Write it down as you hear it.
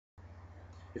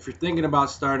if you're thinking about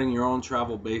starting your own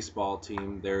travel baseball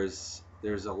team, there's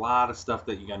a lot of stuff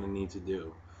that you're gonna need to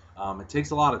do. It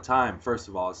takes a lot of time. First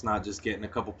of all, it's not just getting a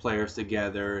couple players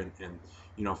together and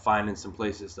finding some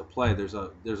places to play. There's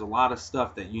a lot of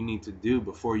stuff that you need to do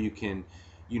before you can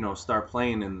start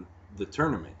playing in the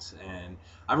tournaments. And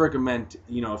I recommend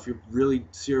if you're really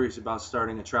serious about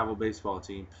starting a travel baseball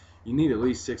team, you need at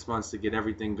least 6 months to get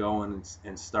everything going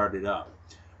and start it up.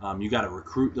 You got to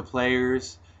recruit the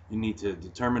players. You need to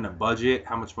determine a budget,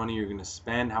 how much money you're going to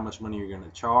spend, how much money you're going to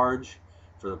charge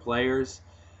for the players.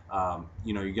 You're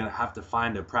going to have to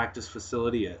find a practice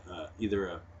facility, either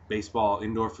a baseball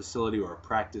indoor facility or a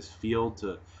practice field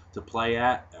to play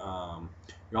at.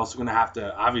 You're also going to have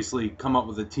to obviously come up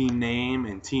with a team name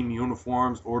and team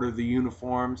uniforms, order the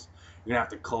uniforms. You're going to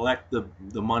have to collect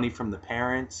the money from the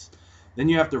parents. Then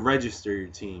you have to register your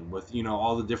team with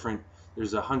all the different.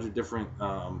 There's 100 different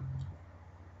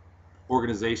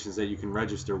organizations that you can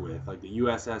register with, like the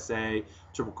USSA,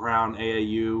 Triple Crown,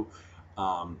 AAU,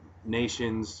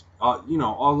 Nations,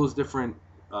 all those different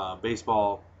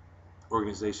baseball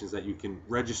organizations that you can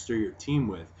register your team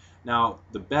with. Now,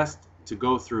 the best to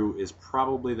go through is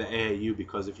probably the AAU,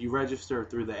 because if you register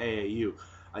through the AAU,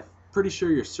 I'm pretty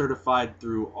sure you're certified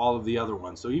through all of the other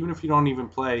ones. So even if you don't even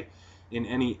play in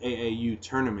any AAU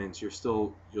tournaments, you're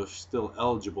still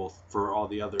eligible for all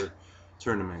the other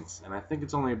tournaments. And I think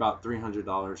it's only about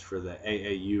 $300 for the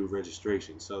AAU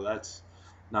registration, so that's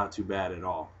not too bad at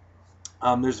all.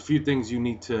 There's a few things you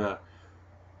need to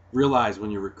realize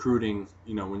when you're recruiting.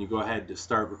 When you go ahead to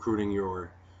start recruiting your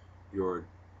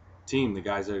team, the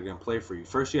guys that are going to play for you.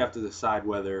 First, you have to decide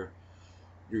whether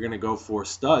you're going to go for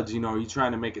studs. Are you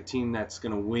trying to make a team that's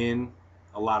going to win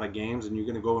a lot of games, and you're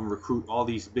going to go and recruit all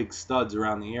these big studs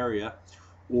around the area?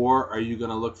 Or are you going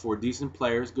to look for decent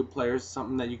players, good players,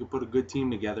 something that you can put a good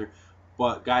team together,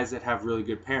 but guys that have really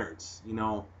good parents?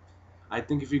 I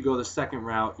think if you go the second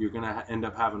route, you're going to end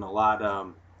up having a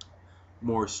lot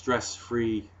more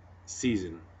stress-free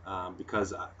season,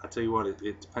 because I tell you what,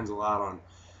 it depends a lot on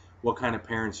what kind of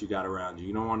parents you got around you.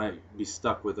 You don't want to be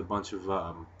stuck with a bunch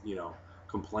of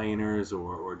complainers,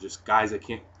 or just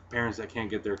parents that can't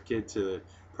get their kid to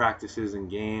practices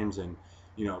and games, and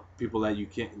people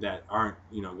that aren't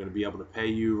going to be able to pay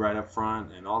you right up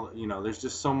front, and all. There's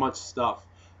just so much stuff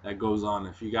that goes on.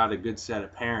 If you got a good set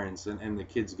of parents and the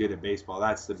kid's good at baseball,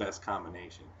 that's the best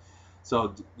combination.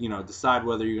 So decide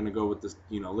whether you're going to go with this,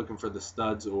 looking for the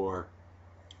studs or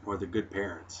the good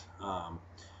parents.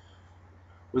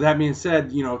 With that being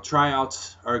said,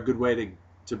 tryouts are a good way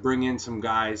to bring in some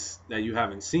guys that you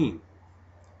haven't seen.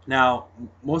 Now,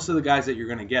 most of the guys that you're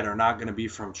going to get are not going to be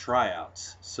from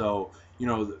tryouts. So,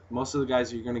 most of the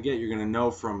guys that you're going to get, you're going to know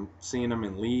from seeing them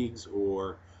in leagues,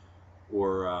 or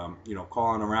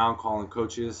calling around, calling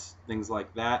coaches, things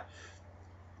like that.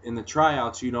 In the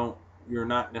tryouts, you're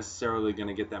not necessarily going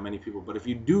to get that many people. But if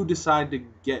you do decide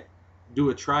to do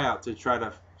a tryout to try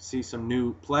to see some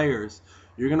new players,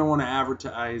 you're going to want to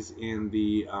advertise in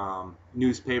the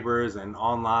newspapers and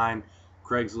online,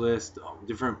 Craigslist,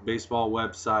 different baseball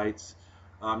websites.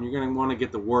 You're going to want to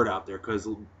get the word out there, because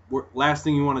last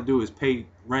thing you want to do is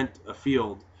rent a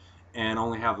field and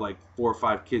only have like 4 or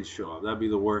 5 kids show up. That'd be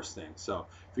the worst thing. So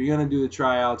if you're going to do the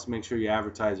tryouts, make sure you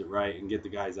advertise it right and get the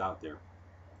guys out there.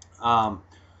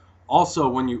 Also,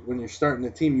 when you're starting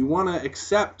the team, you want to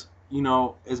accept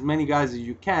as many guys as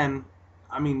you can.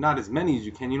 I mean, not as many as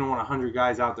you can. You don't want 100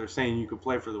 guys out there saying you could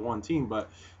play for the one team,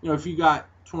 but if you got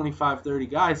 25, 30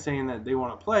 guys saying that they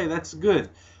want to play, that's good,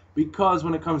 because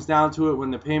when it comes down to it,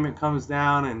 when the payment comes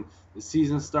down and the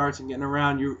season starts and getting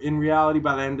around, in reality,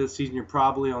 by the end of the season, you're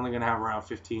probably only going to have around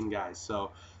 15 guys.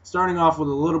 So starting off with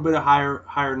a little bit of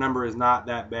higher number is not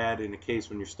that bad in a case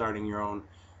when you're starting your own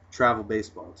travel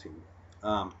baseball team.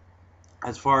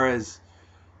 As far as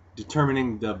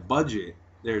determining the budget,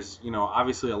 there's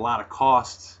obviously a lot of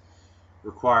costs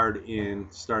required in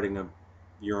starting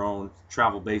your own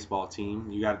travel baseball team.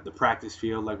 You got the practice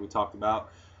field, like we talked about,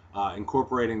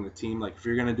 incorporating the team. Like if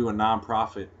you're going to do a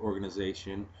nonprofit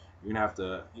organization, you're going to have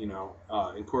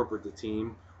to incorporate the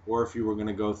team. Or if you were going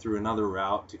to go through another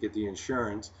route to get the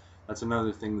insurance, that's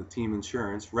another thing, the team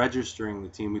insurance. Registering the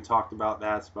team, we talked about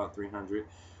that. It's about $300.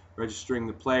 Registering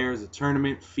the players, the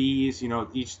tournament fees.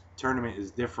 Each tournament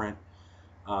is different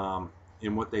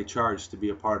in what they charge to be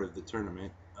a part of the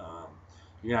tournament.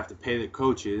 You're going to have to pay the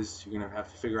coaches. You're going to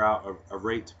have to figure out a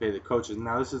rate to pay the coaches.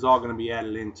 Now, this is all going to be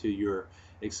added into your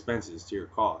expenses, to your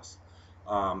costs.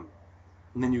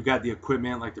 And then you've got the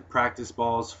equipment, like the practice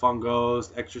balls,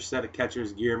 fungos, extra set of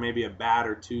catcher's gear, maybe a bat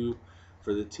or two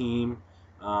for the team.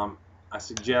 I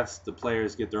suggest the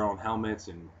players get their own helmets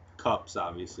and cups,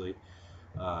 obviously.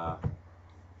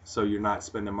 so you're not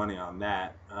spending money on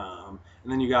that. And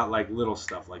then you got like little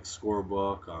stuff like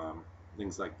scorebook,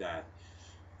 things like that.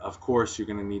 Of course, you're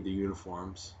going to need the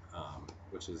uniforms,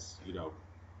 which is,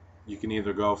 you can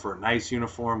either go for a nice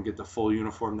uniform, get the full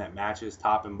uniform that matches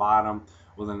top and bottom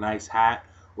with a nice hat,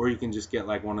 or you can just get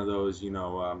like one of those,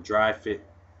 dry fit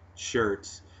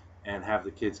shirts and have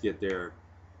the kids get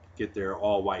their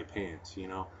all white pants,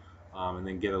 and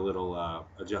then get a little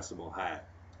adjustable hat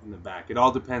in the back. It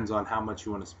all depends on how much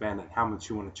you want to spend and how much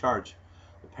you want to charge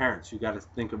the parents. You got to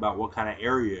think about what kind of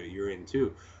area you're in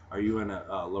too. Are you in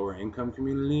a lower income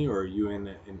community, or are you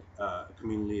in a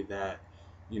community that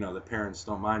the parents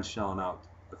don't mind shelling out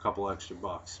a couple extra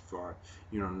bucks for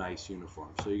nice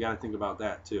uniforms? So you got to think about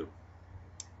that too.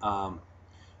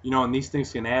 And these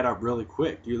things can add up really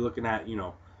quick. You're looking at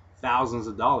thousands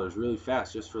of dollars really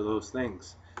fast just for those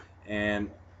things.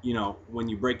 And when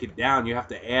you break it down, you have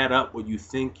to add up what you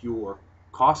think your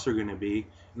costs are going to be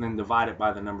and then divide it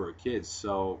by the number of kids.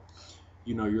 So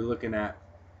you're looking at,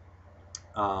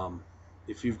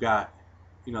 if you've got,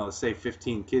 let's say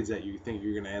 15 kids that you think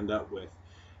you're going to end up with,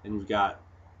 and you've got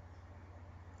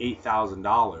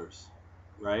 $8,000,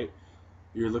 right?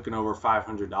 You're looking over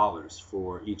 $500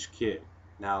 for each kid.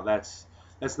 Now that's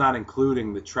not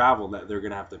including the travel that they're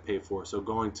going to have to pay for. So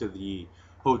going to the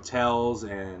hotels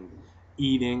and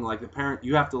eating, like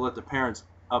you have to let the parents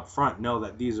up front know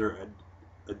that these are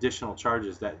additional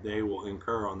charges that they will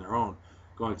incur on their own.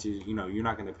 Going to, you're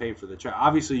not going to pay for the travel.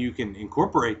 Obviously, you can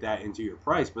incorporate that into your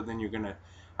price, but then you're going to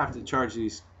have to charge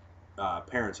these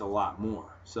parents a lot more.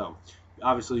 So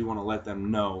obviously, you want to let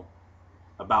them know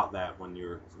about that when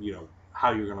you're,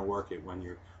 how you're going to work it when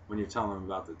you're telling them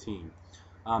about the team.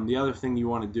 The other thing you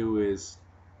want to do is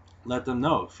let them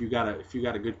know if you got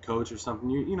a good coach or something.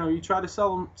 You try to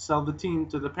sell the team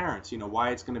to the parents.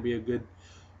 Why it's going to be a good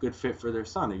fit for their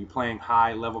son. Are you playing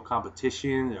high level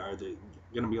competition? Are there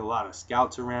going to be a lot of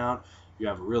scouts around? You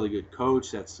have a really good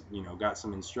coach that's got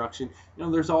some instruction.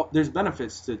 There's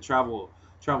benefits to travel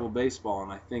baseball,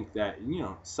 and I think that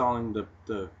selling the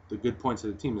good points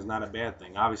of the team is not a bad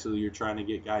thing. Obviously, you're trying to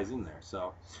get guys in there,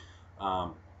 so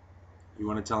you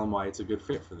want to tell them why it's a good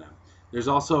fit for them. You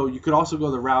could also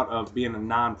go the route of being a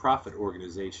nonprofit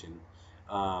organization.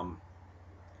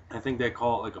 I think they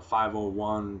call it like a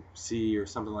 501c or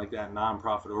something like that,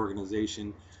 nonprofit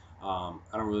organization. I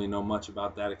don't really know much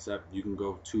about that, except you can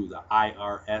go to the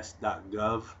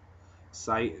irs.gov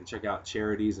site and check out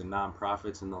charities and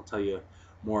nonprofits, and they'll tell you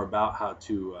more about how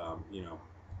to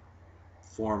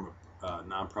form a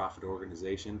nonprofit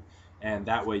organization. And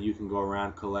that way you can go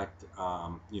around, collect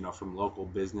from local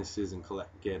businesses and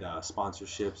get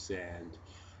sponsorships and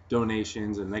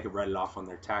donations, and they can write it off on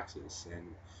their taxes.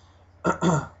 And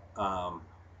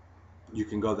you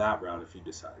can go that route if you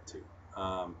decide to.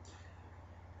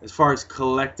 As far as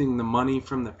collecting the money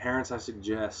from the parents, I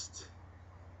suggest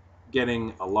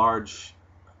getting a large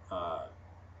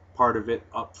part of it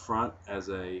up front as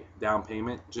a down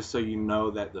payment, just so you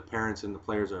know that the parents and the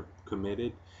players are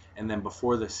committed. And then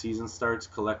before the season starts,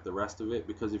 collect the rest of it.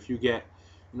 Because if you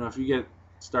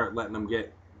start letting them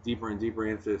get deeper and deeper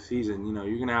into the season,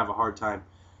 you're gonna have a hard time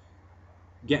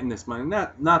getting this money.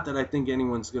 Not that I think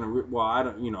anyone's gonna. Well, I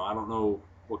don't know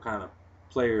what kind of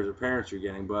players or parents you're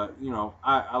getting, but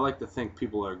I like to think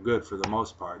people are good for the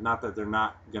most part. Not that they're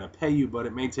not gonna pay you, but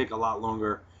it may take a lot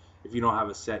longer if you don't have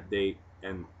a set date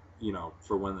and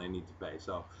for when they need to pay.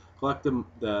 So collect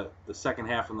the second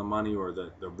half of the money, or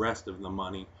the rest of the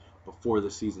money, before the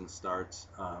season starts,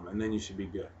 and then you should be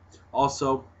good.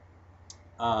 Also,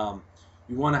 you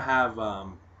want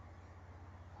to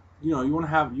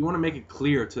make it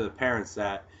clear to the parents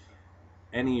that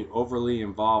any overly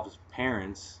involved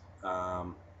parents are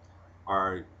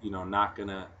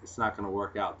it's not gonna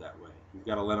work out that way. You've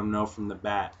got to let them know from the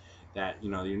bat that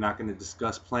you're not going to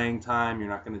discuss playing time. You're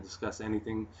not going to discuss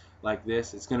anything like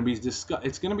this. It's going to be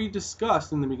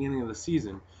discussed in the beginning of the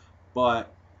season,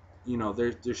 but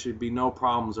there should be no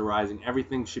problems arising.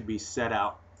 Everything should be set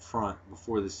out front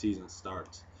before the season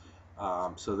starts.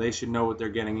 So they should know what they're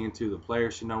getting into. The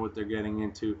players should know what they're getting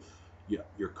into.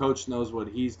 Your coach knows what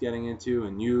he's getting into,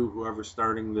 and whoever's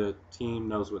starting the team,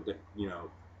 knows what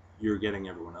you're getting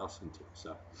everyone else into.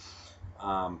 So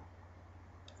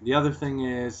the other thing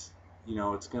is,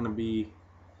 it's going to be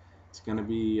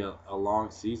a long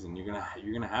season. You're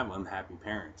gonna have unhappy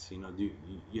parents.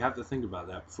 You have to think about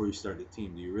that before you start a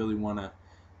team. Do you really want to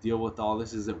deal with all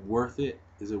this? Is it worth it?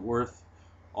 Is it worth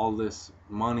all this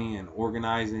money and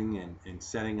organizing and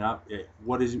setting up?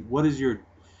 What is your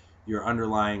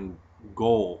underlying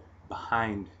goal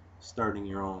behind starting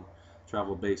your own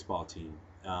travel baseball team?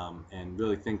 And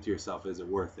really think to yourself, is it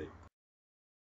worth it?